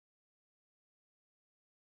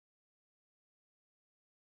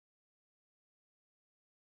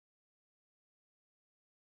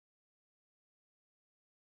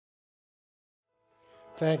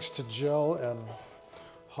Thanks to Jill and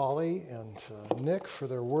Holly and Nick for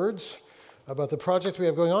their words about the project we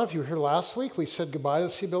have going on. If you were here last week, we said goodbye to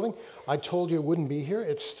the C building. I told you it wouldn't be here.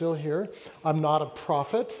 It's still here. I'm not a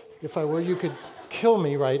prophet. If I were, you could kill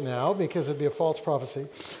me right now because it'd be a false prophecy.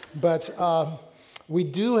 But we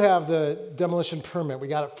do have the demolition permit. We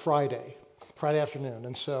got it Friday afternoon.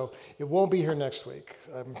 And so it won't be here next week.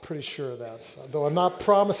 I'm pretty sure of that, though I'm not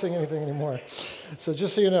promising anything anymore. So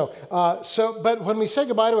just so you know. But when we said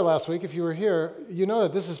goodbye to it last week, if you were here, you know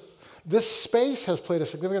that this space has played a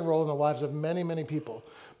significant role in the lives of many, many people,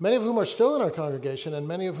 many of whom are still in our congregation and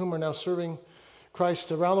many of whom are now serving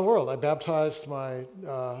Christ around the world. I baptized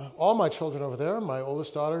all my children over there. My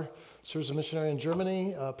oldest daughter serves as a missionary in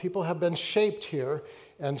Germany. People have been shaped here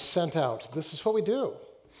and sent out. This is what we do.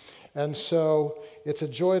 And so it's a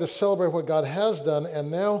joy to celebrate what God has done. And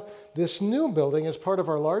now this new building is part of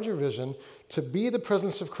our larger vision to be the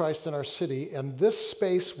presence of Christ in our city. And this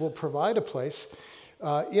space will provide a place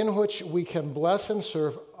in which we can bless and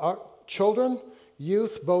serve our children,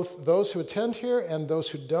 youth, both those who attend here and those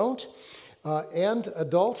who don't, and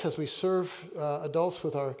adults as we serve adults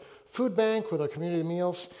with our food bank, with our community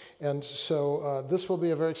meals. And so this will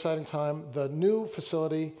be a very exciting time. The new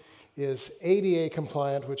facility is ADA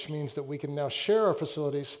compliant, which means that we can now share our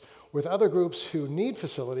facilities with other groups who need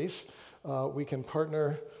facilities. We can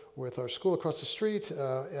partner with our school across the street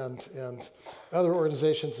and other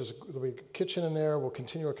organizations. There'll be a kitchen in there. We'll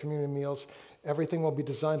continue our community meals. Everything will be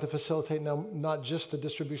designed to facilitate now not just the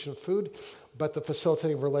distribution of food, but the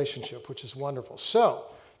facilitating relationship, which is wonderful. So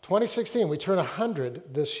 2016, we turn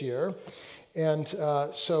 100 this year. And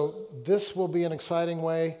so this will be an exciting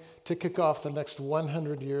way to kick off the next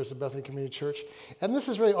 100 years of Bethany Community Church. And this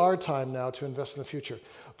is really our time now to invest in the future.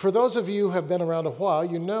 For those of you who have been around a while,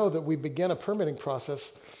 you know that we began a permitting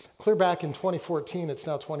process clear back in 2014. It's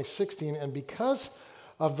now 2016. And because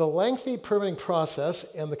of the lengthy permitting process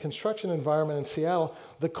and the construction environment in Seattle,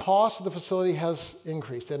 the cost of the facility has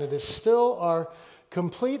increased. And it is still our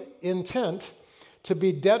complete intent to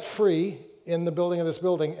be debt-free in the building of this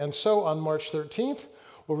building. And so on March 13th,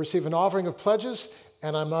 we'll receive an offering of pledges.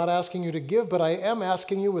 And I'm not asking you to give, but I am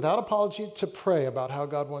asking you without apology to pray about how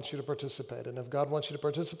God wants you to participate. And if God wants you to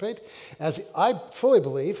participate, as I fully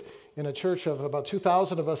believe, in a church of about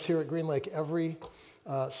 2,000 of us here at Green Lake every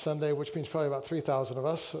Sunday, which means probably about 3,000 of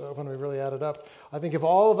us when we really add it up. I think if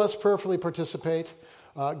all of us prayerfully participate,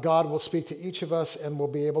 God will speak to each of us and we'll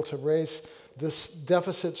be able to raise this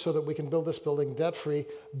deficit so that we can build this building debt-free,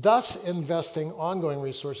 thus investing ongoing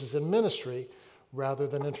resources in ministry rather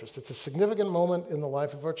than interest. It's a significant moment in the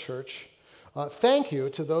life of our church. Thank you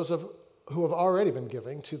to those who have already been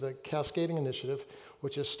giving to the Cascading Initiative,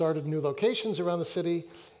 which has started new locations around the city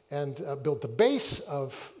and built the base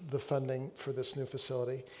of the funding for this new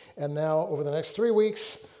facility. And now, over the next 3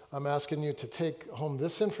 weeks, I'm asking you to take home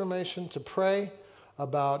this information, to pray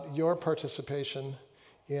about your participation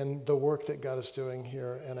in the work that God is doing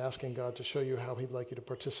here and asking God to show you how he'd like you to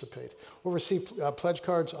participate. We'll receive pledge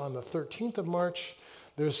cards on the 13th of March.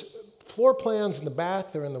 There's floor plans in the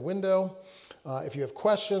back. They're in the window. If you have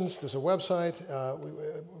questions, there's a website.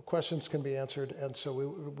 Questions can be answered. And so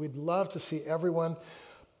we'd love to see everyone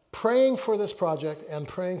praying for this project and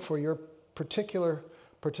praying for your particular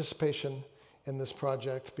participation in this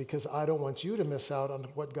project, because I don't want you to miss out on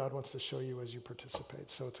what God wants to show you as you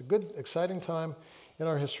participate. So it's a good, exciting time in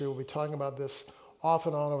our history. We'll be talking about this off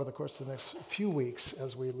and on over the course of the next few weeks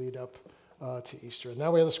as we lead up to Easter. And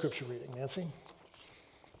now we have the scripture reading. Nancy?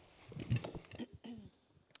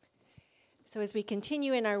 So as we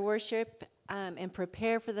continue in our worship and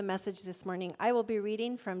prepare for the message this morning, I will be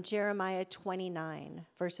reading from Jeremiah 29,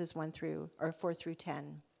 verses 4 through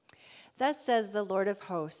 10. Thus says the Lord of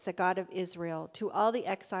hosts, the God of Israel, to all the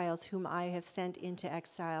exiles whom I have sent into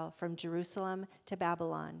exile from Jerusalem to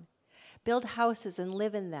Babylon. Build houses and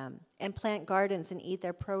live in them, and plant gardens and eat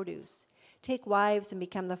their produce. Take wives and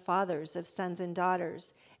become the fathers of sons and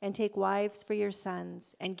daughters, and take wives for your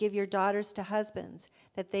sons, and give your daughters to husbands,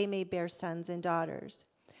 that they may bear sons and daughters.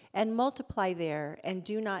 And multiply there, and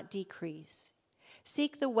do not decrease.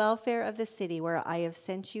 Seek the welfare of the city where I have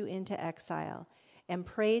sent you into exile, and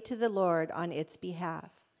pray to the Lord on its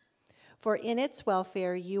behalf. For in its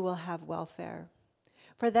welfare you will have welfare.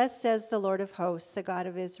 For thus says the Lord of hosts, the God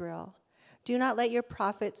of Israel, do not let your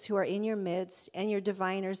prophets who are in your midst and your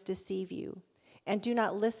diviners deceive you, and do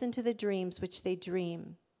not listen to the dreams which they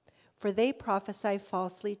dream. For they prophesy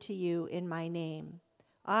falsely to you in my name.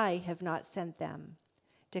 I have not sent them,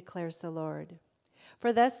 declares the Lord.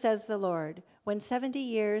 For thus says the Lord, when 70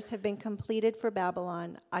 years have been completed for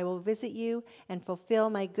Babylon, I will visit you and fulfill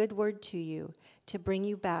my good word to you, to bring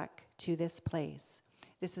you back to this place.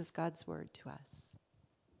 This is God's word to us.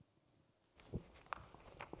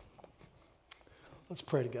 Let's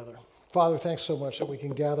pray together. Father, thanks so much that we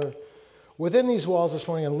can gather within these walls this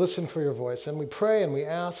morning and listen for your voice. And we pray and we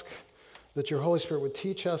ask that your Holy Spirit would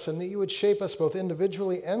teach us and that you would shape us both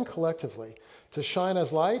individually and collectively to shine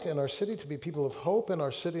as light in our city, to be people of hope in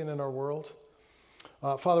our city and in our world.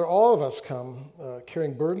 Father, all of us come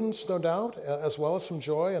carrying burdens, no doubt, as well as some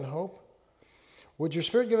joy and hope. Would your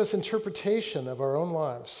Spirit give us interpretation of our own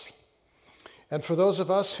lives? And for those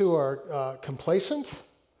of us who are complacent,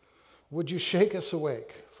 would you shake us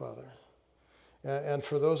awake, Father? And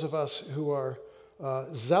for those of us who are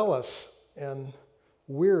zealous and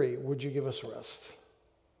weary, would you give us rest?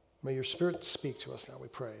 May your Spirit speak to us now, we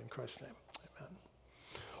pray, in Christ's name. Amen.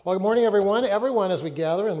 Well, good morning, everyone. Everyone, as we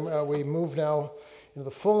gather and we move now into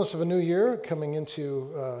the fullness of a new year, coming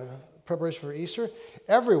into preparation for Easter,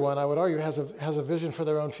 everyone, I would argue, has a vision for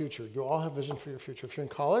their own future. You all have vision for your future. If you're in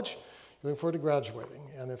college, you're looking forward to graduating.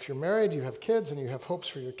 And if you're married, you have kids and you have hopes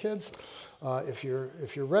for your kids. If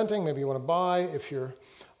you're renting, maybe you want to buy. If you're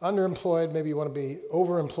underemployed, maybe you want to be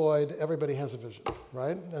overemployed. Everybody has a vision,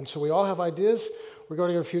 right? And so we all have ideas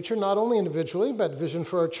regarding our future, not only individually, but vision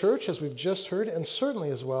for our church, as we've just heard, and certainly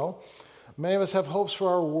as well, many of us have hopes for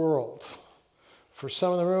our world. For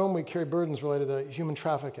some in the room, we carry burdens related to human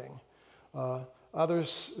trafficking.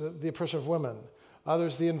 Others, the oppression of women.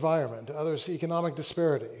 Others, the environment. Others, economic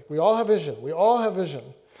disparity. We all have vision. We all have vision.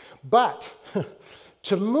 But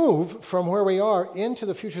to move from where we are into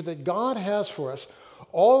the future that God has for us,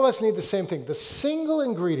 all of us need the same thing, the single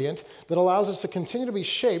ingredient that allows us to continue to be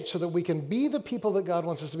shaped so that we can be the people that God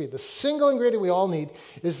wants us to be. The single ingredient we all need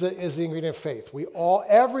is the ingredient of faith.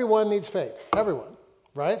 Everyone needs faith. Everyone,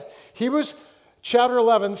 right? Hebrews chapter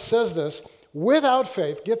 11 says this, without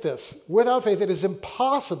faith, get this, without faith it is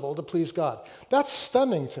impossible to please God. That's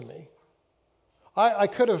stunning to me. I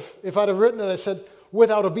could have, if I'd have written it, I said,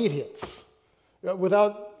 without obedience,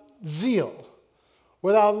 without zeal,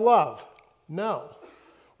 without love. No.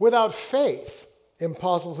 Without faith,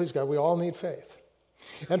 impossible to please God. We all need faith.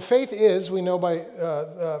 And faith is, we know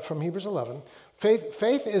from Hebrews 11,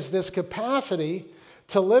 faith is this capacity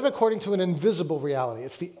to live according to an invisible reality.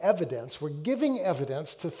 It's the evidence. We're giving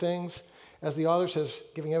evidence to things, as the author says,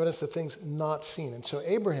 giving evidence to things not seen. And so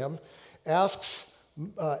God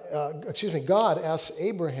asks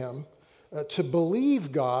Abraham to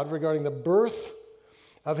believe God regarding the birth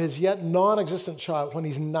of his yet non-existent child when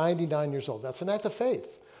he's 99 years old. That's an act of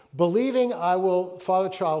faith. Believing I will father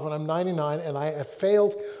a child when I'm 99 and I have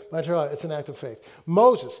failed my entire life, it's an act of faith.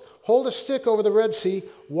 Moses, hold a stick over the Red Sea,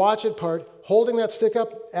 watch it part, holding that stick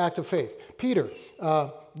up, act of faith. Peter,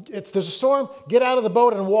 there's a storm, get out of the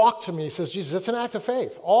boat and walk to me, says Jesus. That's an act of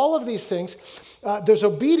faith. All of these things, there's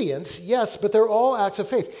obedience, yes, but they're all acts of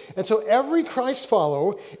faith. And so every Christ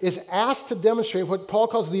follower is asked to demonstrate what Paul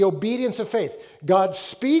calls the obedience of faith. God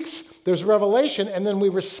speaks, there's revelation, and then we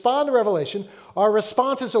respond to revelation. Our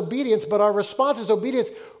response is obedience, but our response is obedience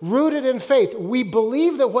rooted in faith. We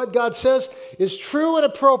believe that what God says is true and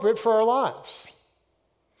appropriate for our lives.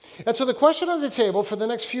 And so the question on the table for the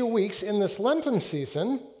next few weeks in this Lenten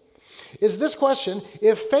season is this question: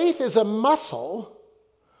 if faith is a muscle,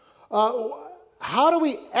 how do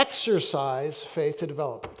we exercise faith to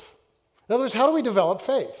develop it? In other words, how do we develop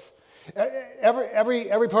faith?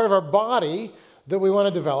 Every part of our body that we want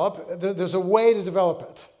to develop, there's a way to develop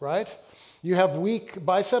it, right? You have weak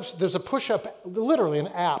biceps. There's a push-up, literally an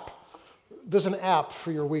app. There's an app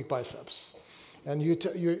for your weak biceps. And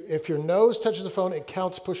if your nose touches the phone, it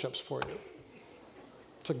counts push-ups for you.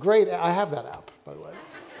 It's a great, I have that app, by the way.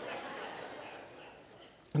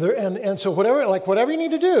 And so whatever you need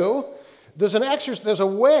to do, there's an exercise, there's a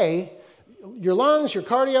way, your lungs, your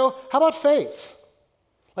cardio. How about faith?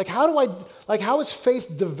 How is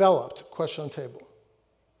faith developed? Question on the table.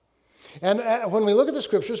 And when we look at the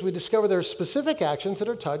scriptures, we discover there are specific actions that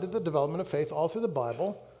are tied to the development of faith all through the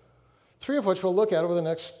Bible, 3 of which we'll look at over the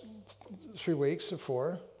next 3 weeks or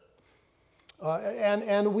 4.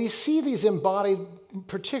 And we see these embodied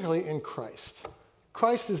particularly in Christ.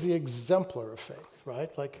 Christ is the exemplar of faith, right?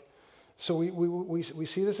 So we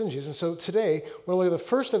see this in Jesus. And so today, we're going to look at the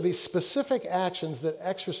first of these specific actions that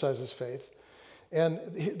exercises faith. And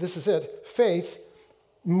this is it. Faith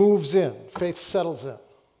moves in. Faith settles in.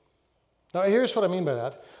 Now, here's what I mean by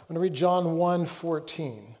that. I'm going to read John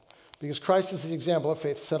 1:14, because Christ is the example of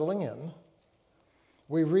faith settling in.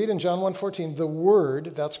 We read in John 1:14, the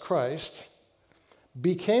Word, that's Christ,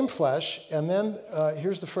 became flesh, and then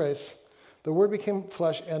here's the phrase, the Word became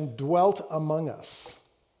flesh and dwelt among us.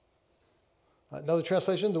 Another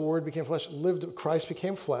translation, the Word became flesh, Christ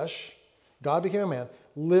became flesh, God became a man,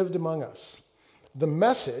 lived among us. The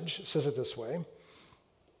Message says it this way: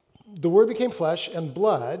 the Word became flesh and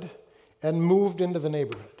blood and moved into the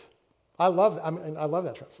neighborhood. I love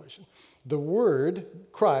that translation. The Word,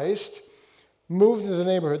 Christ, moved into the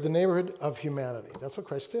neighborhood of humanity. That's what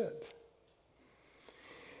Christ did.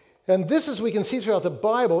 And this, as we can see throughout the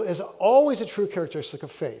Bible, is always a true characteristic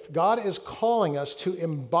of faith. God is calling us to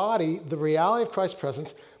embody the reality of Christ's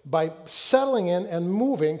presence by settling in and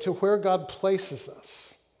moving to where God places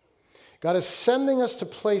us. God is sending us to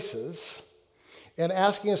places and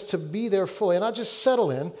asking us to be there fully, and not just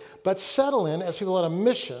settle in, but settle in as people on a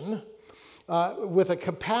mission with a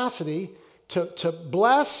capacity to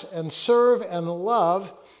bless and serve and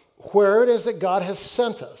love where it is that God has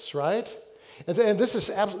sent us, right? And this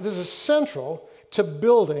is central to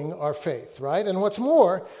building our faith, right? And what's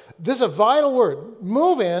more, this is a vital word.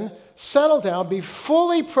 Move in, settle down, be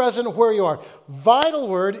fully present where you are. Vital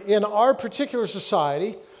word in our particular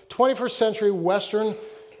society, 21st century Western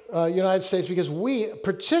United States, because we,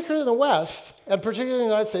 particularly in the West, and particularly in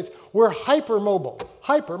the United States, we're hypermobile.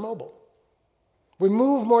 Hypermobile. We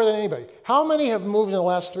move more than anybody. How many have moved in the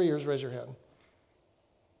last 3 years? Raise your hand.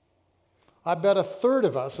 I bet a third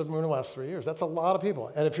of us have moved in the last 3 years. That's a lot of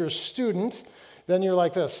people. And if you're a student, then you're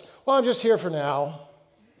like this: well, I'm just here for now.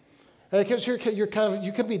 And because you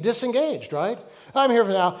can be disengaged, right? I'm here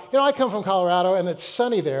for now. I come from Colorado, and it's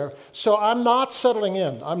sunny there, so I'm not settling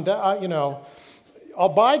in. I'll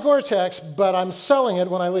buy Gore-Tex, but I'm selling it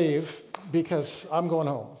when I leave because I'm going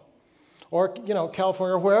home. Or,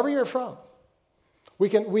 California, or wherever you're from. We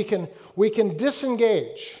can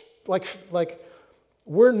disengage, like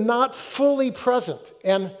we're not fully present.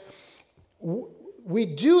 And we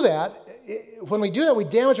do that. When we do that, we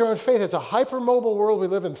damage our own faith. It's a hypermobile world we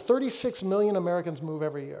live in. 36 million Americans move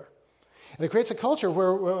every year. And it creates a culture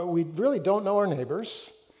where we really don't know our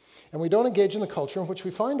neighbors, and we don't engage in the culture in which we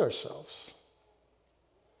find ourselves.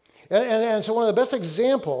 And so one of the best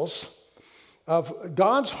examples of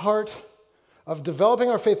God's heart of developing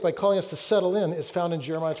our faith by calling us to settle in is found in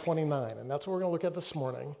Jeremiah 29. And that's what we're going to look at this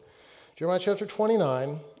morning. Jeremiah chapter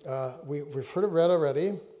 29, we've heard it read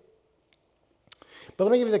already. But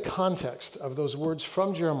let me give you the context of those words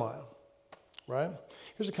from Jeremiah, right?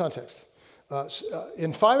 Here's the context.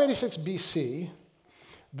 In 586 BC,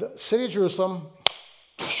 the city of Jerusalem,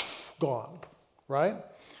 gone, right?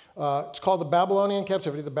 It's called the Babylonian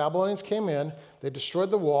captivity. The Babylonians came in, they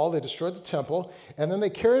destroyed the wall, they destroyed the temple, and then they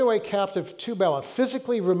carried away captive to Babylon,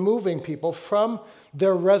 physically removing people from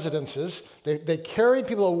their residences. They carried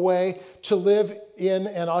people away to live in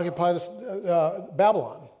and occupy this,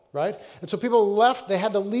 Babylon, right? And so people left, they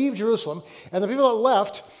had to leave Jerusalem, and the people that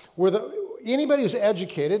left were anybody who's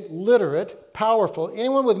educated, literate, powerful,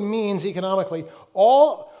 anyone with means economically,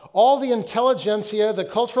 all the intelligentsia, the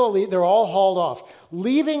cultural elite, they're all hauled off.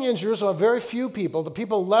 Leaving in Jerusalem, very few people, the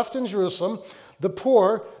people left in Jerusalem, the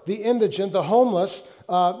poor, the indigent, the homeless,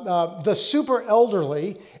 the super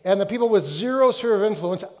elderly, and the people with zero sphere of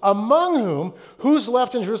influence, among who's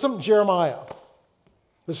left in Jerusalem? Jeremiah.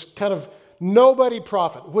 This kind of nobody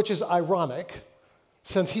prophet, which is ironic,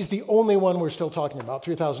 since he's the only one we're still talking about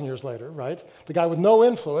 3,000 years later, right? The guy with no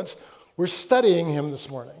influence. We're studying him this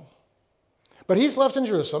morning. But he's left in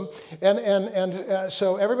Jerusalem, and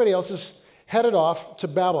so everybody else is headed off to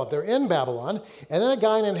Babylon. They're in Babylon, and then a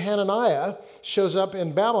guy named Hananiah shows up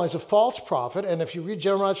in Babylon. He's a false prophet, and if you read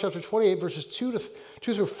Jeremiah chapter 28, verses 2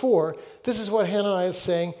 through 4, this is what Hananiah is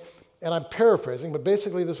saying, and I'm paraphrasing, but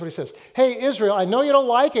basically this is what he says. Hey, Israel, I know you don't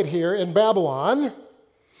like it here in Babylon,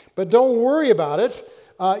 but don't worry about it.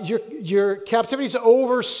 Your captivity's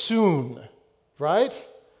over soon, right?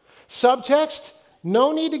 Subtext: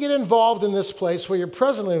 no need to get involved in this place where you're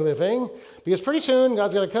presently living, because pretty soon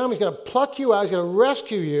God's going to come, he's going to pluck you out, he's going to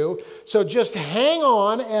rescue you. So just hang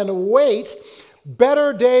on and wait.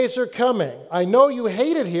 Better days are coming. I know you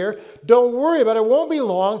hate it here. Don't worry about it. It won't be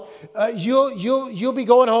long. You'll be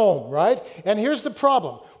going home, right? And here's the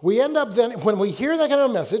problem. We end up then, when we hear that kind of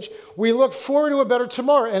message, we look forward to a better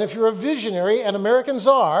tomorrow. And if you're a visionary, and Americans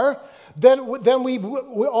are, then we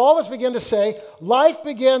all of us begin to say, life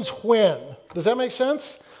begins when? Does that make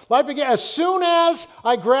sense? Life begins as soon as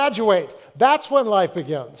I graduate. That's when life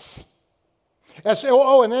begins.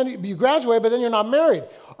 And then you graduate, but then you're not married.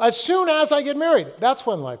 As soon as I get married, that's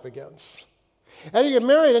when life begins. And you get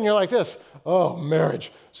married and you're like this: oh,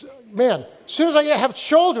 marriage. Man, as soon as I have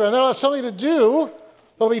children, then I'll have something to do.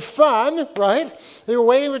 It'll be fun, right? You're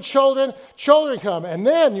waiting for children come. And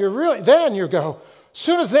then you go,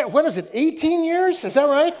 when is it, 18 years? Is that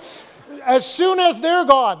right? As soon as they're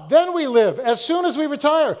gone, then we live. As soon as we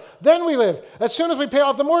retire, then we live. As soon as we pay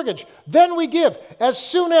off the mortgage, then we give. As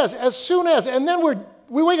soon as, and then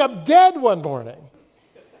we wake up dead one morning.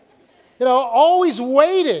 Always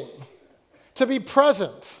waiting to be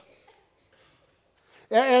present.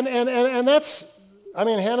 And that's,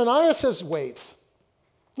 Hananiah says, wait.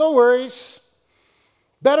 No worries.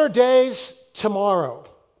 Better days tomorrow,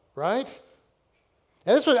 right?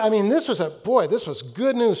 And this was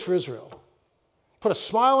good news for Israel. Put a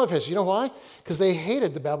smile on their face. You know why? Because they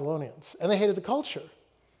hated the Babylonians, and they hated the culture.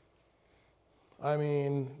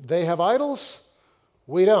 They have idols.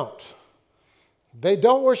 We don't. They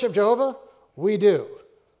don't worship Jehovah. We do.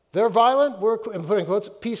 They're violent. We're, in putting quotes,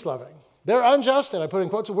 peace-loving. They're unjust, and I put in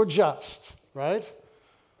quotes, we're just, right?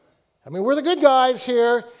 We're the good guys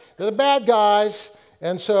here. They're the bad guys.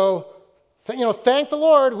 And so, thank the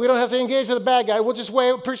Lord, we don't have to engage with the bad guy. We'll just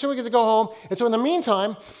wait. Pretty soon we get to go home. And so in the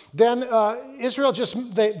meantime, then Israel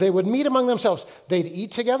they would meet among themselves. They'd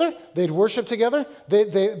eat together. They'd worship together. They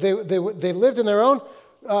lived in their own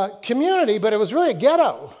community, but it was really a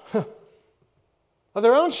ghetto of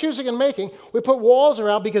their own choosing and making. We put walls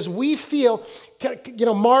around because we feel,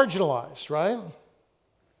 marginalized, right?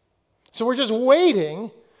 So we're just waiting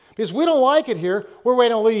because we don't like it here. We're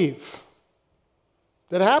waiting to leave.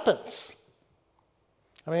 That happens.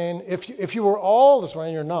 If you were all this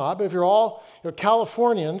morning, you're not, but if you're all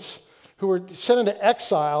Californians who were sent into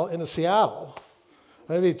exile into Seattle,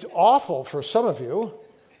 it'd be awful for some of you,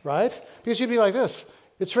 right? Because you'd be like this.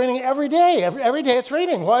 It's raining every day. Every day it's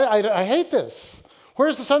raining. Why? I hate this.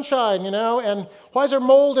 Where's the sunshine, And why is there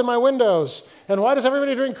mold in my windows? And why does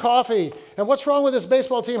everybody drink coffee? And what's wrong with this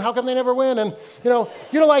baseball team? How come they never win? And, you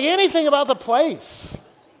don't like anything about the place.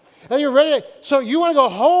 And you're ready so you want to go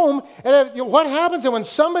home, and what happens when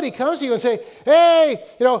somebody comes to you and say, hey,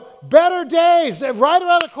 better days, they're right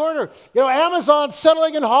around the corner. Amazon's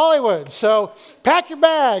settling in Hollywood, so pack your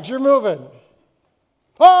bags, you're moving.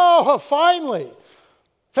 Oh, finally.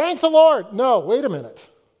 Thank the Lord. No, wait a minute.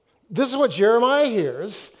 This is what Jeremiah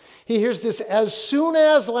hears. He hears this as soon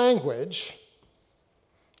as language,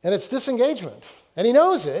 and it's disengagement. And he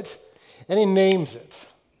knows it, and he names it.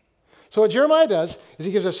 So what Jeremiah does is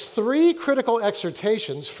he gives us 3 critical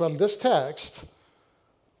exhortations from this text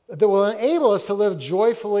that will enable us to live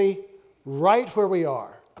joyfully right where we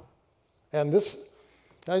are. And this,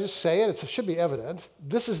 I just say it should be evident,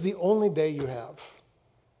 this is the only day you have.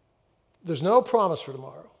 There's no promise for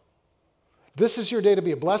tomorrow. This is your day to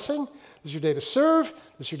be a blessing. This is your day to serve.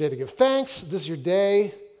 This is your day to give thanks. This is your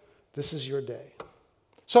day. This is your day.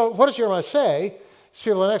 So what does Jeremiah say? These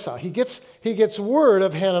people in exile. He gets word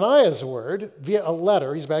of Hananiah's word via a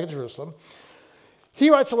letter. He's back in Jerusalem. He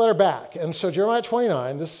writes a letter back. And so Jeremiah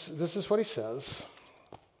 29, this is what he says.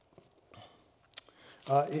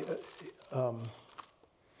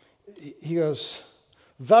 He goes,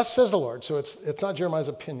 thus says the Lord. So it's not Jeremiah's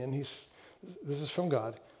opinion. This is from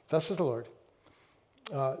God. Thus says the Lord.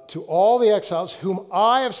 To all the exiles whom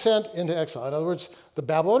I have sent into exile. In other words, the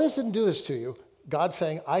Babylonians didn't do this to you. God's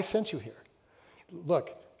saying, I sent you here.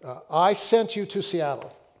 Look, I sent you to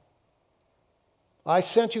Seattle. I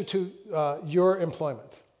sent you to your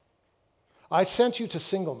employment. I sent you to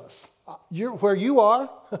singleness. Where you are,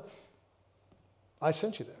 I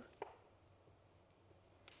sent you there.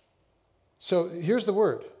 So here's the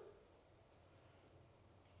word.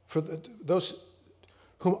 For those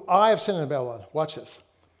whom I have sent into Babylon. Watch this.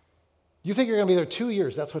 You think you're going to be there 2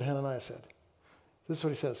 years. That's what Hananiah said. This is what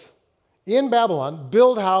he says. In Babylon,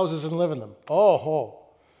 build houses and live in them. Oh.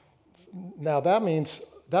 Now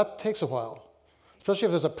that takes a while, especially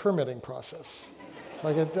if there's a permitting process.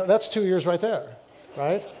 That's 2 years right there,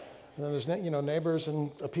 right? And then there's neighbors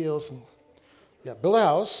and appeals and build a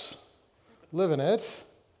house, live in it,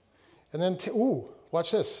 and then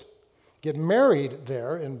watch this. Get married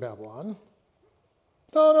there in Babylon.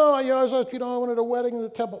 No, I wanted a wedding in the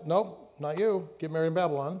temple. No, not you. Get married in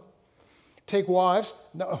Babylon. Take wives.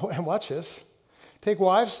 No, and watch this. Take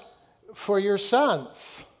wives for your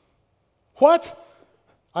sons. What?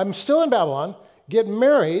 I'm still in Babylon. Get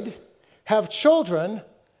married, have children,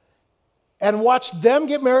 and watch them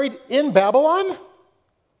get married in Babylon?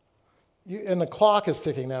 And the clock is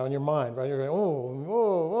ticking now in your mind, right? You're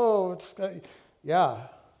going, yeah.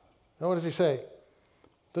 And what does he say?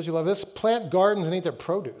 Don't you love this? Plant gardens and eat their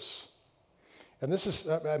produce. And this is,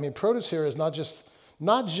 produce here is not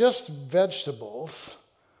just vegetables,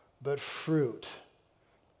 but fruit.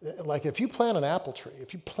 Like if you plant an apple tree,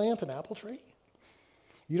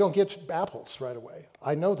 you don't get apples right away.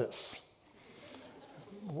 I know this.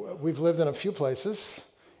 We've lived in a few places,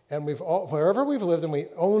 and wherever we've lived and we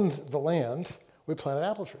owned the land, we planted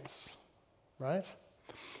apple trees, right?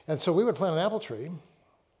 And so we would plant an apple tree,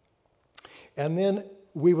 and then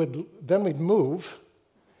we'd move,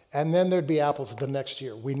 and then there'd be apples the next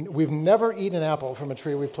year. We've never eaten an apple from a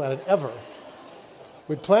tree we planted, ever.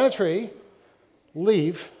 We'd plant a tree,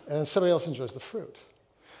 leave, and then somebody else enjoys the fruit.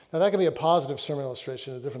 Now, that can be a positive sermon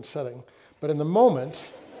illustration in a different setting, but in the moment,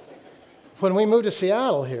 when we moved to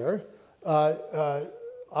Seattle here,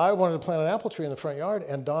 I wanted to plant an apple tree in the front yard,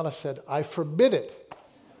 and Donna said, I forbid it.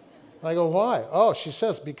 And I go, why? Oh, she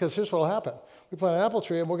says, because here's what will happen. We plant an apple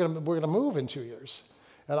tree, and we're gonna move in 2 years.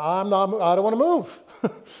 And I don't want to move.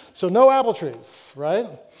 So no apple trees, right?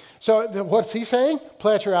 So what's he saying?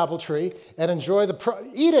 Plant your apple tree and enjoy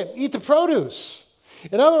eat the produce.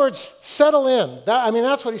 In other words, settle in.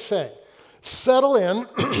 That's what he's saying. Settle in,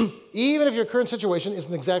 even if your current situation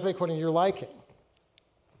isn't exactly according to your liking.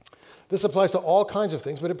 This applies to all kinds of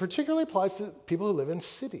things, but it particularly applies to people who live in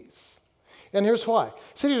cities. And here's why.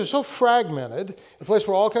 Cities are so fragmented, a place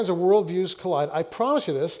where all kinds of worldviews collide. I promise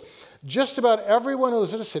you this, just about everyone who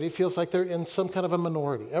lives in a city feels like they're in some kind of a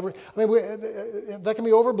minority. That can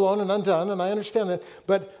be overblown and undone, and I understand that.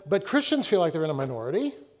 But Christians feel like they're in a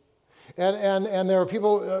minority. And there are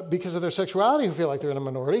people, because of their sexuality, who feel like they're in a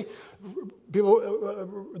minority.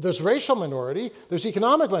 There's racial minority, there's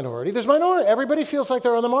economic minority, there's minority. Everybody feels like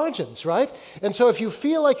they're on the margins, right? And so if you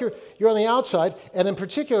feel like you're on the outside, and in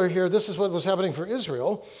particular here, this is what was happening for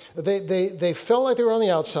Israel. They felt like they were on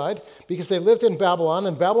the outside because they lived in Babylon,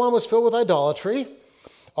 and Babylon was filled with idolatry.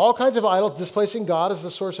 All kinds of idols displacing God as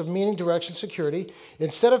the source of meaning, direction, security.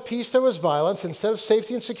 Instead of peace, there was violence. Instead of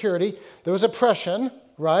safety and security, there was oppression,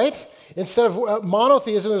 right? Instead of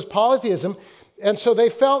monotheism, there was polytheism. And so they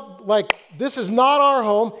felt like this is not our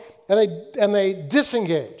home, and they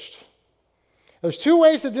disengaged. There's two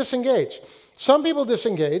ways to disengage. Some people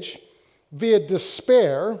disengage via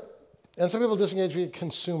despair, and some people disengage via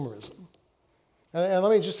consumerism. And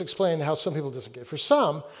let me just explain how some people disengage. For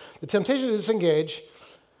some, the temptation to disengage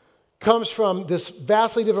comes from this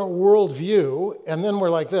vastly different worldview, and then we're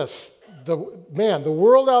like this. The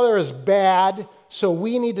world out there is bad, so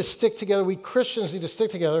we need to stick together. We Christians need to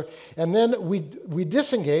stick together. And then we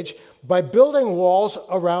disengage by building walls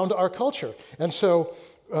around our culture. And so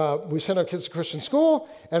we send our kids to Christian school,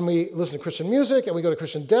 and we listen to Christian music, and we go to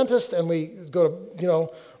Christian dentist, and we go to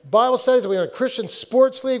Bible studies, and we go to Christian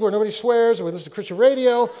sports league where nobody swears, and we listen to Christian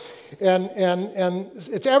radio, and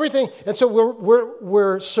it's everything. And so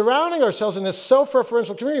we're surrounding ourselves in this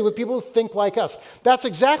self-referential community with people who think like us. That's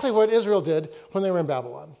exactly what Israel did when they were in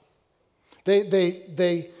Babylon.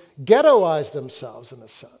 They ghettoized themselves in a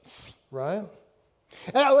sense, right?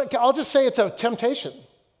 And I'll just say it's a temptation.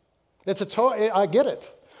 I get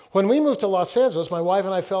it. When we moved to Los Angeles, my wife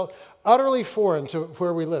and I felt utterly foreign to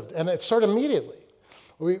where we lived, and it started immediately.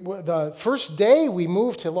 The first day we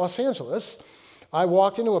moved to Los Angeles, I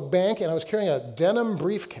walked into a bank, and I was carrying a denim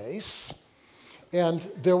briefcase, and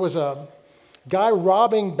there was a guy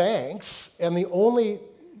robbing banks, and the only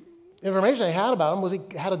information I had about him was he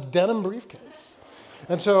had a denim briefcase.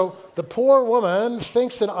 And so the poor woman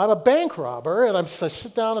thinks that I'm a bank robber, and I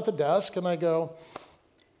sit down at the desk, and I go,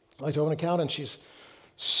 I'd like to open an account, and she's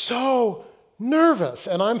so nervous.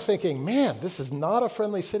 And I'm thinking, man, this is not a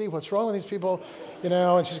friendly city. What's wrong with these people?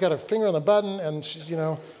 And she's got her finger on the button, and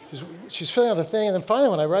she's filling out the thing. And then finally,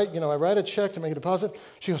 when I write a check to make a deposit,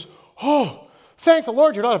 she goes, oh, thank the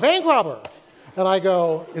Lord you're not a bank robber. And I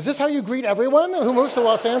go, is this how you greet everyone who moves to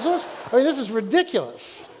Los Angeles? This is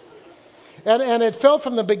ridiculous. And it felt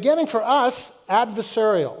from the beginning for us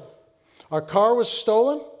adversarial. Our car was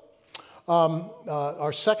stolen.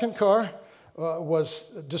 Our second car was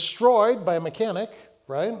destroyed by a mechanic,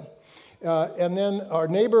 right? And then our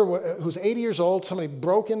neighbor, who's 80 years old, somebody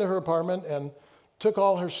broke into her apartment and took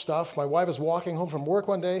all her stuff. My wife was walking home from work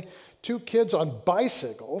one day. 2 kids on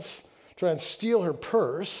bicycles try and steal her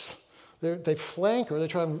purse. They flank her. They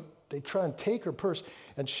try and take her purse.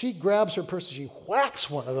 And she grabs her purse and she whacks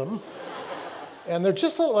one of them. And they're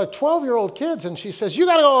just like 12-year-old kids. And she says, you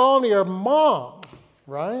got to go home to your mom,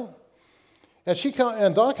 right?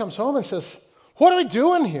 And Donna comes home and says, what are we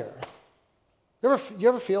doing here? You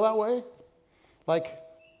ever feel that way? Like,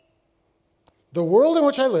 the world in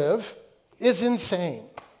which I live is insane.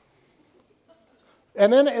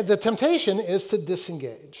 And then the temptation is to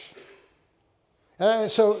disengage.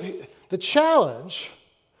 So the challenge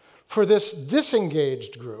for this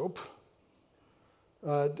disengaged group,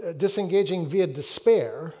 disengaging via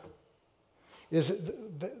despair, is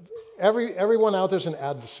everyone out there's an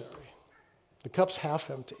adversary. The cup's half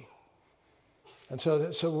empty. And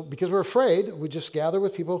so because we're afraid, we just gather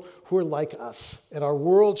with people who are like us. And our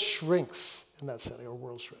world shrinks in that setting. Our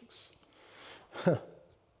world shrinks.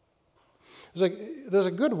 There's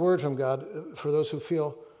a good word from God for those who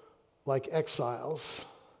feel like exiles.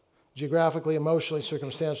 geographically, emotionally,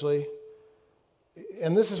 circumstantially.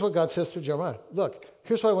 And this is what God says through Jeremiah. Look,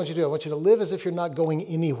 here's what I want you to do. I want you to live as if you're not going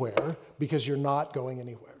anywhere, because you're not going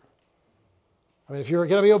anywhere. I mean, if you're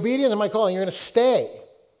going to be obedient to my calling, you're going to stay.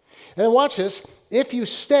 And then watch this. If you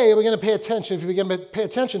stay, we're going to pay attention. If you begin to pay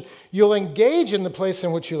attention, you'll engage in the place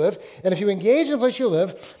in which you live. And if you engage in the place you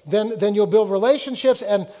live, then you'll build relationships.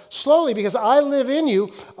 And slowly, because I live in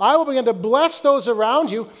you, I will begin to bless those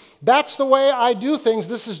around you. That's the way I do things.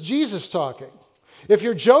 This is Jesus talking. If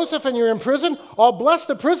you're Joseph and you're in prison, I'll bless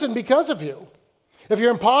the prison because of you. If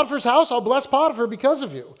you're in Potiphar's house, I'll bless Potiphar because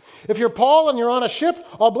of you. If you're Paul and you're on a ship,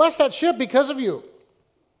 I'll bless that ship because of you.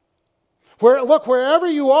 Look, wherever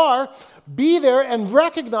you are, be there and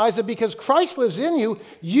recognize that because Christ lives in you,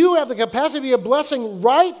 you have the capacity to be a blessing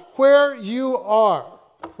right where you are.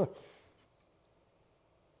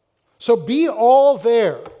 So be all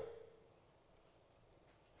there.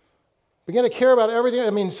 Begin to care about everything.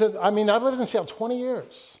 I've lived in Seattle 20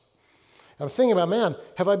 years. I'm thinking about, man,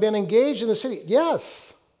 have I been engaged in the city?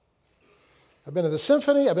 Yes. I've been to the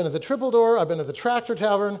Symphony. I've been to the Triple Door. I've been to the Tractor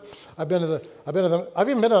Tavern. I've even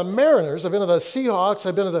been to the Mariners. I've been to the Seahawks.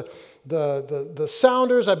 I've been to the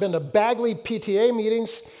Sounders. I've been to Bagley PTA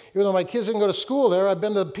meetings. Even though my kids didn't go to school there, I've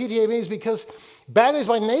been to PTA meetings because Bagley's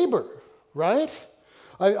my neighbor, right?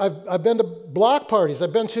 I've been to block parties.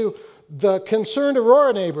 I've been to the Concerned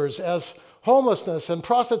Aurora neighbors as homelessness and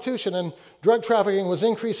prostitution and drug trafficking was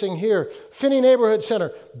increasing here. Finney Neighborhood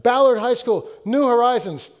Center, Ballard High School, New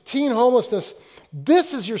Horizons, teen homelessness.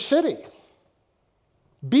 This is your city.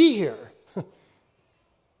 Be here.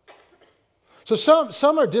 So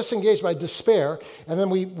some are disengaged by despair, and then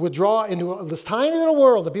we withdraw into this tiny little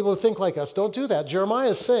world of people who think like us. Don't do that. Jeremiah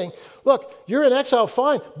is saying, look, you're in exile,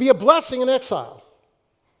 fine. Be a blessing in exile.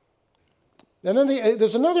 And then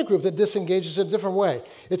there's another group that disengages in a different way.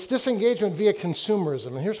 It's disengagement via consumerism.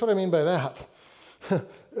 And here's what I mean by that.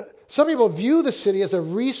 Some people view the city as a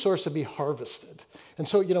resource to be harvested. And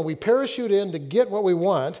so, we parachute in to get what we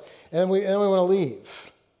want, and we want to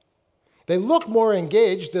leave. They look more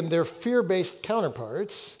engaged than their fear-based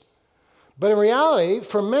counterparts. But in reality,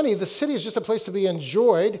 for many, the city is just a place to be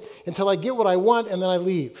enjoyed until I get what I want, and then I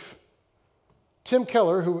leave. Tim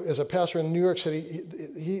Keller, who is a pastor in New York City,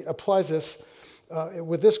 he applies this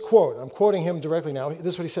with this quote. I'm quoting him directly now.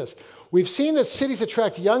 This is what he says. We've seen that cities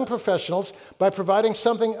attract young professionals by providing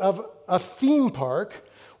something of a theme park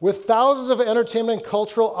with thousands of entertainment and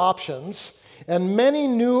cultural options, and many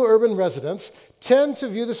new urban residents tend to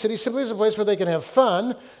view the city simply as a place where they can have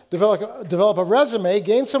fun, develop a resume,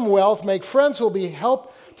 gain some wealth, make friends who will be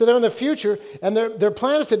help to them in the future, and their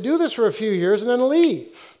plan is to do this for a few years and then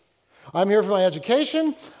leave. I'm here for my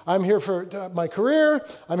education, I'm here for my career,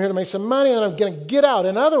 I'm here to make some money, and I'm going to get out.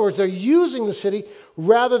 In other words, they're using the city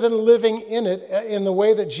rather than living in it in the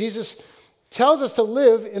way that Jesus tells us to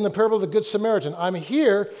live in the parable of the Good Samaritan. I'm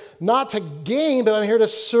here not to gain, but I'm here to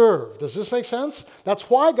serve. Does this make sense? That's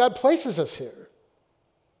why God places us here.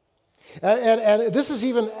 And this is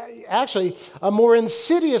even actually a more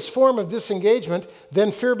insidious form of disengagement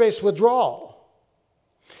than fear-based withdrawal.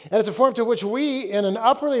 And it's a form to which we, in an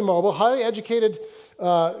upwardly mobile, highly educated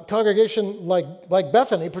congregation like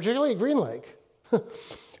Bethany, particularly Green Lake,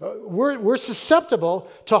 we're susceptible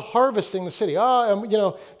to harvesting the city.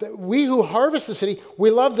 We who harvest the city, we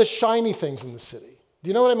love the shiny things in the city. Do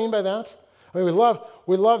you know what I mean by that? I mean,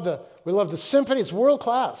 we love the symphony. It's world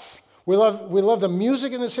class. We love the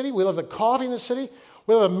music in the city. We love the coffee in the city.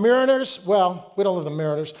 We love the Mariners. Well, we don't love the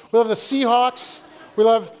Mariners. We love the Seahawks.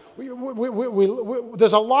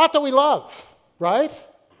 There's a lot that we love, right?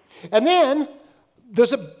 And then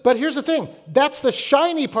but here's the thing. That's the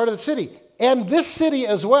shiny part of the city. And this city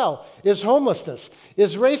as well is homelessness,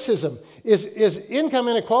 is racism, is income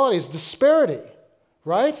inequality, is disparity,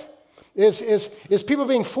 right? Is people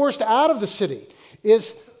being forced out of the city,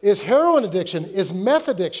 is heroin addiction, is meth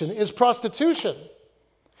addiction, is prostitution,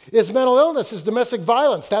 is mental illness, is domestic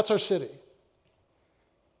violence. That's our city.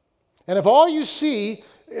 And if all you see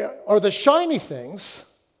are the shiny things,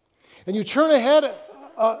 and you turn ahead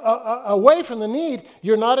away from the need,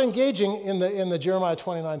 you're not engaging in the Jeremiah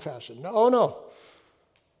 29 fashion. No.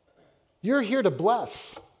 You're here to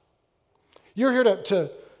bless. You're here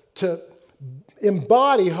to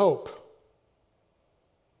embody hope.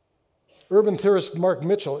 Urban theorist Mark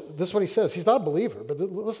Mitchell, this is what he says. He's not a believer, but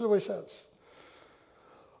listen to what he says.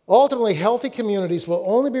 Ultimately, healthy communities will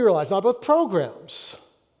only be realized not with programs,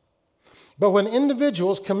 but when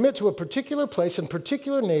individuals commit to a particular place and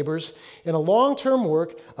particular neighbors in a long-term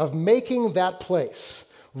work of making that place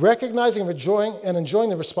recognizing and enjoying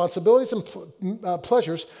the responsibilities and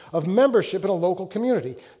pleasures of membership in a local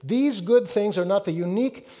community. These good things are not the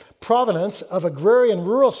unique provenance of agrarian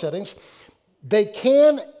rural settings. They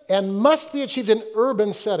can and must be achieved in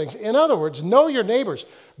urban settings. In other words, know your neighbors.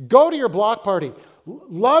 Go to your block party.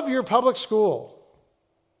 Love your public school.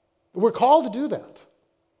 We're called to do that.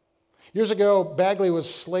 Years ago, Bagley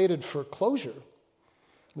was slated for closure,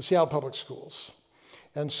 the Seattle Public Schools.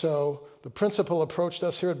 And so the principal approached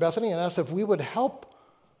us here at Bethany and asked if we would help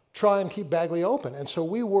try and keep Bagley open. And so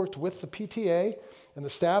we worked with the PTA and the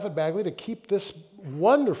staff at Bagley to keep this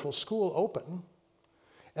wonderful school open.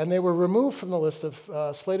 And they were removed from the list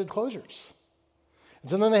of slated closures.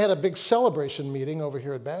 And so then they had a big celebration meeting over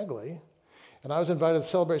here at Bagley. And I was invited to the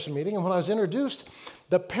celebration meeting. And when I was introduced,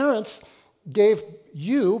 the parents gave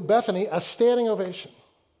you, Bethany, a standing ovation.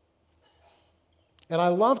 And I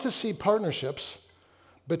love to see partnerships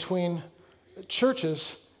between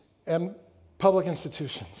churches and public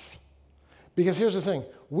institutions. Because here's the thing.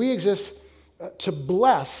 We exist to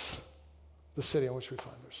bless the city in which we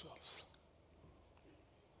find ourselves.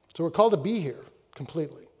 So we're called to be here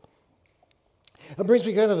completely. That brings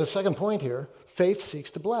me again to the second point here. Faith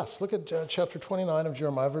seeks to bless. Look at chapter 29 of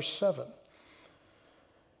Jeremiah, verse 7.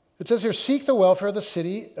 It says here, seek the welfare of the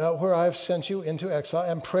city where I have sent you into exile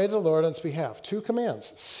and pray to the Lord on its behalf. Two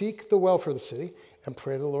commands. Seek the welfare of the city and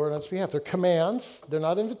pray to the Lord on its behalf. They're commands. They're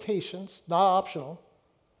not invitations, not optional.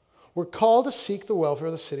 We're called to seek the welfare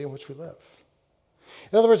of the city in which we live.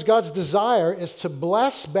 In other words, God's desire is to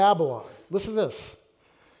bless Babylon. Listen to this.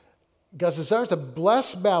 God's desire is to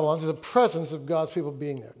bless Babylon through the presence of God's people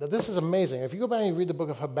being there. Now, this is amazing. If you go back and you read the book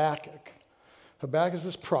of Habakkuk, Habakkuk is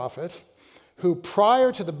this prophet who,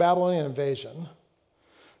 prior to the Babylonian invasion,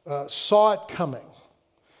 saw it coming.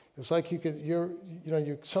 It was like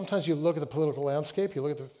sometimes you look at the political landscape, you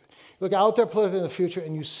look out there politically in the future,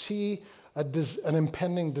 and you see an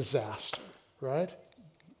impending disaster, right?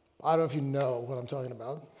 I don't know if you know what I'm talking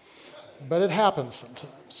about, but it happens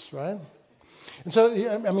sometimes, right? And so,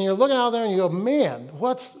 you're looking out there and you go, man,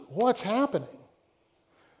 what's happening?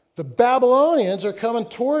 The Babylonians are coming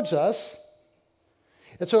towards us.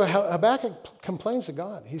 And so Habakkuk complains to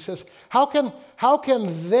God. He says, how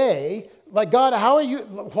can they, like God,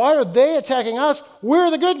 why are they attacking us?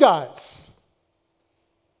 We're the good guys.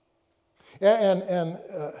 And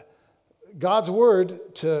God's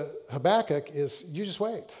word to Habakkuk is, you just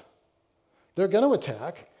wait. They're going to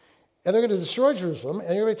attack. And they're going to destroy Jerusalem,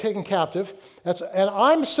 and you're going to be taken captive. And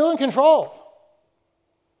I'm still in control.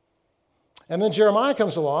 And then Jeremiah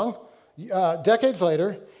comes along decades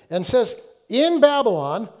later and says, in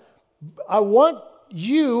Babylon, I want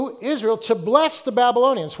you, Israel, to bless the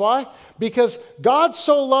Babylonians. Why? Because God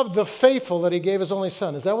so loved the faithful that he gave his only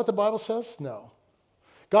son. Is that what the Bible says? No.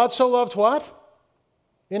 God so loved what?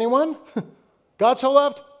 Anyone? God so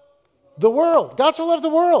loved the world. God so loved the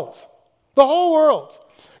world. The whole world.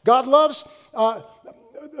 God loves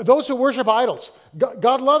those who worship idols.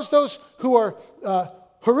 God loves those who are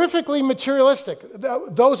horrifically materialistic,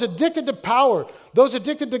 those addicted to power, those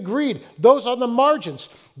addicted to greed, those on the margins,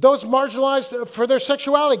 those marginalized for their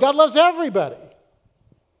sexuality. God loves everybody.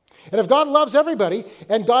 And if God loves everybody,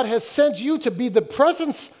 and God has sent you to be the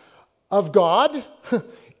presence of God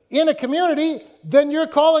in a community, then your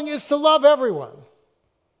calling is to love everyone.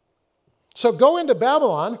 So go into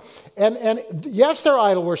Babylon, and yes, they're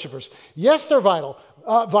idol worshipers. Yes, they're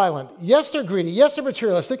violent. Yes, they're greedy. Yes, they're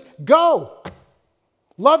materialistic. Go.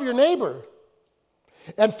 Love your neighbor.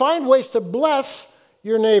 And find ways to bless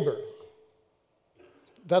your neighbor.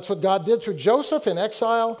 That's what God did through Joseph in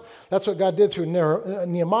exile. That's what God did through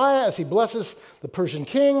Nehemiah as he blesses the Persian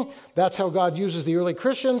king. That's how God uses the early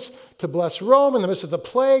Christians to bless Rome in the midst of the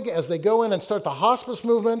plague as they go in and start the hospice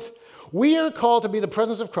movement. We are called to be the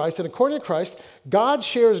presence of Christ, and according to Christ, God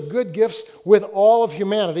shares good gifts with all of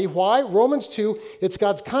humanity. Why? Romans 2, it's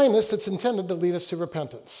God's kindness that's intended to lead us to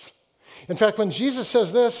repentance. In fact, when Jesus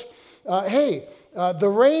says this,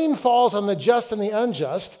 the rain falls on the just and the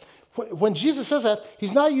unjust, when Jesus says that,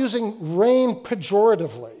 he's not using rain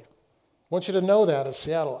pejoratively. I want you to know that as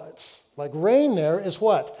Seattleites. Like rain there is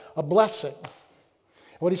what? A blessing.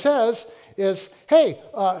 What he says is,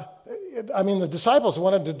 the disciples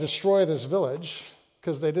wanted to destroy this village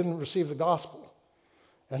because they didn't receive the gospel.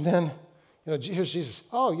 And then, here's Jesus.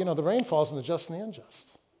 The rain falls on the just and the unjust.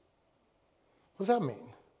 What does that mean?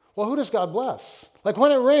 Well, who does God bless? Like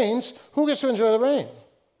when it rains, who gets to enjoy the rain?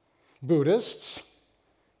 Buddhists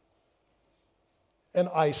and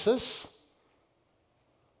ISIS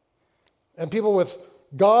and people with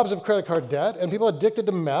gobs of credit card debt and people addicted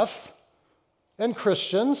to meth and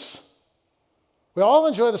Christians. We all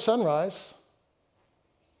enjoy the sunrise.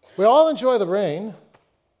 We all enjoy the rain.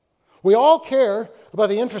 We all care about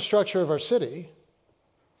the infrastructure of our city.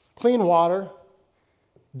 Clean water,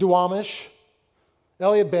 Duwamish,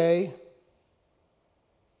 Elliott Bay,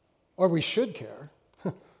 or we should care.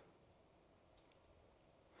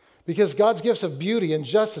 Because God's gifts of beauty and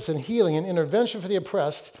justice and healing and intervention for the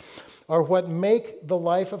oppressed are what make the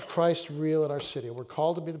life of Christ real in our city. We're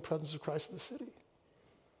called to be the presence of Christ in the city.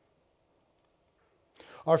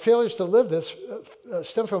 Our failures to live this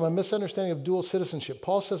stem from a misunderstanding of dual citizenship.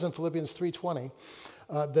 Paul says in Philippians 3:20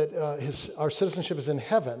 that our citizenship is in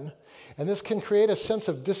heaven, and this can create a sense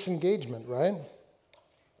of disengagement, right?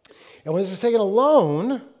 And when this is taken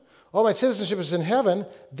alone, my citizenship is in heaven,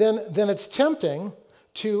 then it's tempting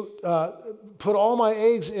to put all my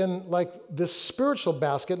eggs in like this spiritual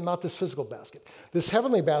basket, not this physical basket. This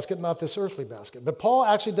heavenly basket, not this earthly basket. But Paul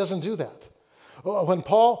actually doesn't do that.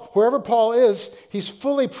 Wherever Paul is, he's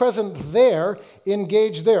fully present there,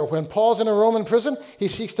 engaged there. When Paul's in a Roman prison, he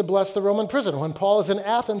seeks to bless the Roman prison. When Paul is in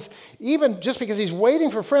Athens, even just because he's waiting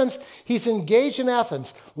for friends, he's engaged in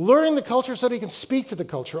Athens, learning the culture so that he can speak to the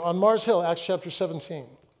culture on Mars Hill, Acts chapter 17.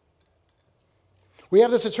 We have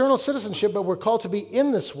this eternal citizenship, but we're called to be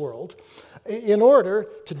in this world in order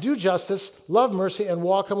to do justice, love mercy, and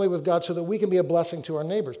walk humbly with God so that we can be a blessing to our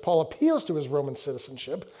neighbors. Paul appeals to his Roman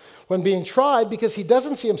citizenship when being tried because he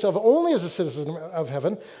doesn't see himself only as a citizen of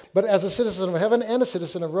heaven, but as a citizen of heaven and a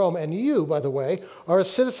citizen of Rome. And you, by the way, are a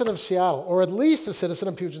citizen of Seattle, or at least a citizen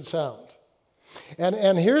of Puget Sound.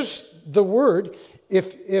 And here's the word,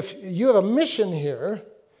 if you have a mission here,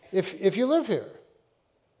 if you live here,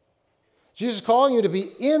 Jesus is calling you to be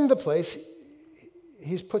in the place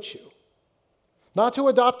he's put you. Not to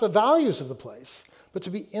adopt the values of the place, but to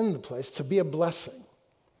be in the place, to be a blessing.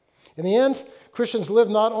 In the end, Christians live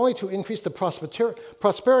not only to increase the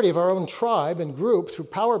prosperity of our own tribe and group through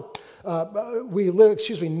power,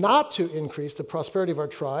 not to increase the prosperity of our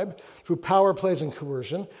tribe through power plays and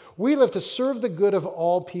coercion. We live to serve the good of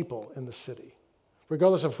all people in the city,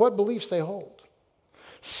 regardless of what beliefs they hold.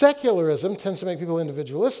 Secularism tends to make people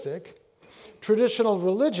individualistic. Traditional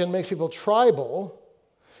religion makes people tribal.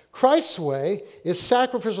 Christ's way is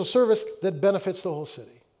sacrificial service that benefits the whole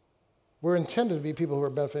city. We're intended to be people who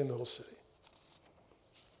are benefiting the whole city.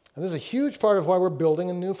 And this is a huge part of why we're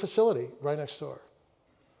building a new facility right next door,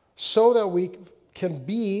 so that we can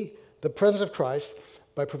be the presence of Christ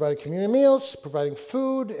by providing community meals, providing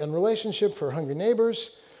food and relationship for hungry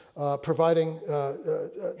neighbors, providing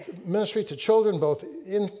ministry to children both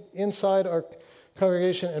inside our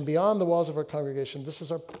congregation and beyond the walls of our congregation. This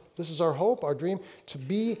is our hope, our dream, to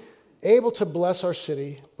be able to bless our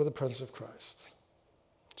city with the presence of Christ.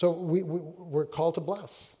 So we're called to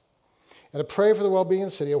bless and to pray for the well-being of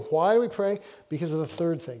the city. And why do we pray? Because of the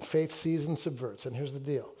third thing: faith sees and subverts. And here's the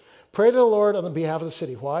deal: pray to the Lord on the behalf of the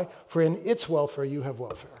city. Why? For in its welfare you have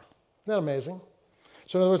welfare. Isn't that amazing?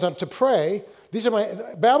 So in other words, I'm to pray.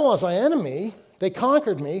 Babylon's my enemy. They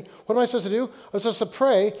conquered me. What am I supposed to do? I'm supposed to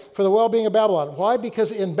pray for the well-being of Babylon. Why?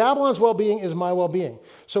 Because in Babylon's well-being is my well-being.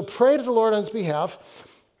 So pray to the Lord on its behalf.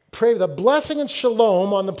 Pray for the blessing and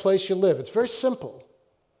shalom on the place you live. It's very simple.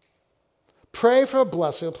 Pray for a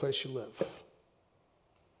blessing on the place you live.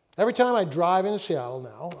 Every time I drive into Seattle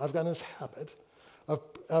now, I've gotten this habit of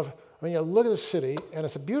look at the city, and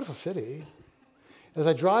it's a beautiful city. As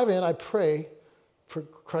I drive in, I pray for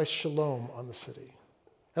Christ's shalom on the city.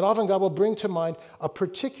 And often God will bring to mind a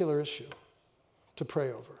particular issue to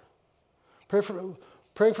pray over.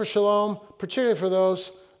 Praying for shalom, particularly for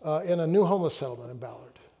those in a new homeless settlement in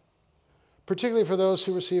Ballard. Particularly for those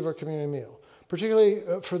who receive our community meal. Particularly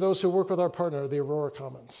for those who work with our partner, the Aurora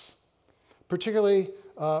Commons. Particularly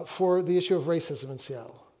for the issue of racism in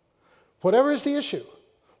Seattle. Whatever is the issue,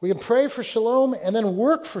 we can pray for shalom and then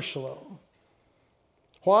work for shalom.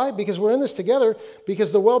 Why? Because we're in this together,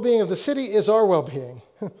 because the well-being of the city is our well-being.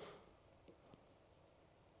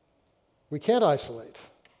 We can't isolate.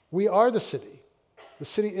 We are the city. The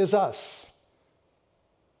city is us.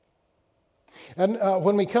 And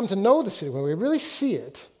when we come to know the city, when we really see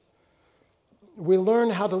it, we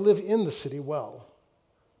learn how to live in the city well.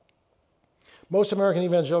 Most American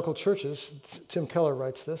evangelical churches, Tim Keller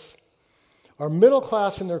writes this, are middle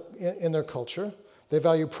class in their culture. They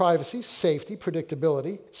value privacy, safety,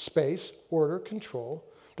 predictability, space, order, control.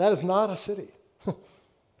 That is not a city.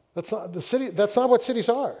 That's not the city. That's not what cities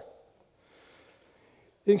are.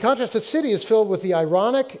 In contrast, the city is filled with the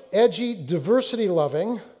ironic, edgy,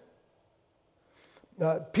 diversity-loving.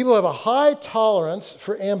 People have a high tolerance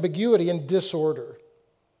for ambiguity and disorder.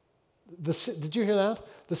 Did you hear that?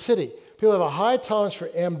 The city. People have a high tolerance for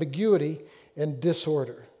ambiguity and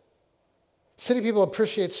disorder. City people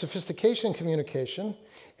appreciate sophistication in communication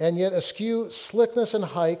and yet eschew slickness and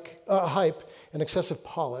hype and excessive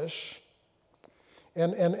polish.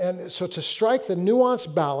 And so to strike the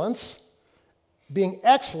nuanced balance, being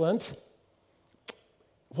excellent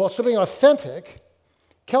while still being authentic,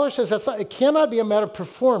 Keller says it cannot be a matter of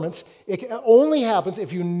performance. It only happens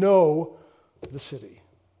if you know the city.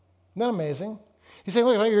 Isn't that amazing? He's saying,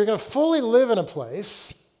 look, if you're going to fully live in a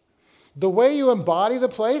place, the way you embody the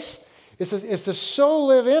place is to so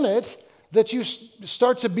live in it that you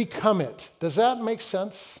start to become it. Does that make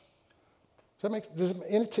sense? Does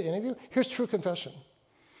it to any of you? Here's true confession.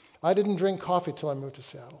 I didn't drink coffee till I moved to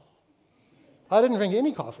Seattle. I didn't drink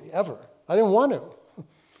any coffee, ever. I didn't want to.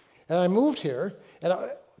 And I moved here, and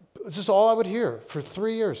this is all I would hear for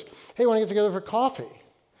 3 years. Hey, want to get together for coffee?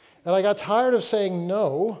 And I got tired of saying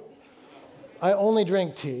no. I only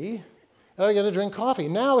drink tea, and I get to drink coffee.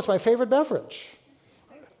 Now it's my favorite beverage,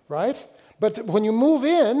 right? But when you move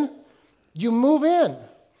in,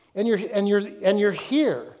 and you're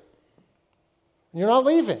here, and you're not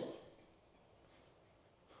leaving.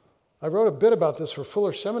 I wrote a bit about this for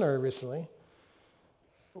Fuller Seminary recently,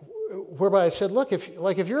 whereby I said, look, if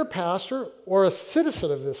you're a pastor or a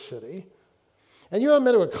citizen of this city, and you haven't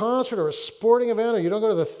been to a concert or a sporting event, or you don't go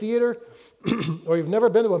to the theater, or you've never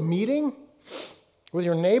been to a meeting with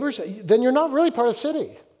your neighbors, then you're not really part of the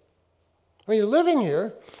city. I mean, you're living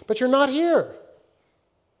here, but you're not here.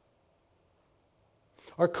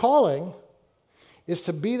 Our calling is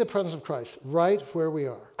to be the presence of Christ right where we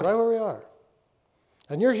are. Right where we are.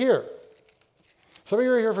 And you're here. Some of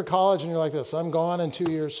you are here for college and you're like this, I'm gone in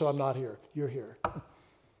 2 years, so I'm not here. You're here.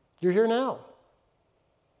 You're here now.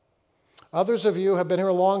 Others of you have been here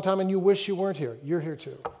a long time and you wish you weren't here. You're here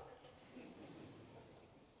too.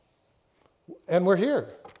 And we're here.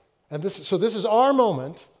 And this is our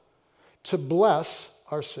moment to bless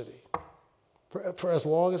our city for as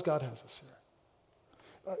long as God has us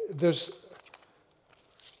here. There's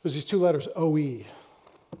these two letters, O-E.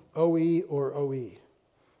 O-E or O-E.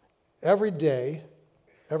 Every day,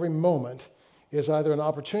 every moment is either an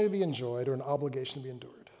opportunity to be enjoyed or an obligation to be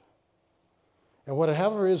endured. And what had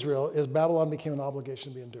happened for Israel is Babylon became an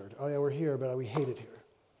obligation to be endured. Oh yeah, we're here, but we hate it here.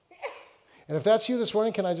 And if that's you this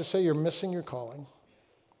morning, can I just say you're missing your calling?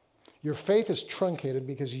 Your faith is truncated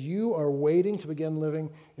because you are waiting to begin living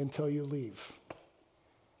until you leave.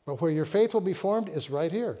 But where your faith will be formed is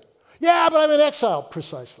right here. Yeah, but I'm in exile.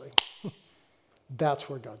 Precisely. That's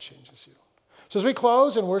where God changes you. So as we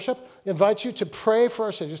close in worship, I invite you to pray for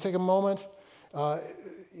our city. Just take a moment,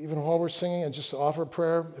 even while we're singing, and just offer a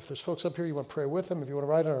prayer. If there's folks up here, you want to pray with them. If you want to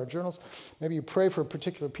write in our journals, maybe you pray for a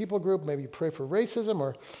particular people group. Maybe you pray for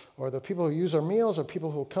racism or the people who use our meals or people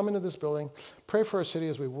who will come into this building. Pray for our city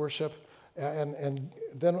as we worship. And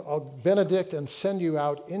then I'll benedict and send you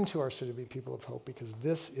out into our city to be people of hope, because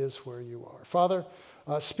this is where you are. Father,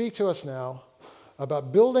 speak to us now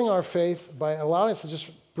about building our faith by allowing us to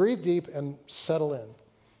just breathe deep and settle in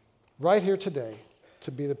right here today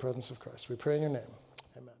to be the presence of Christ. We pray in your name.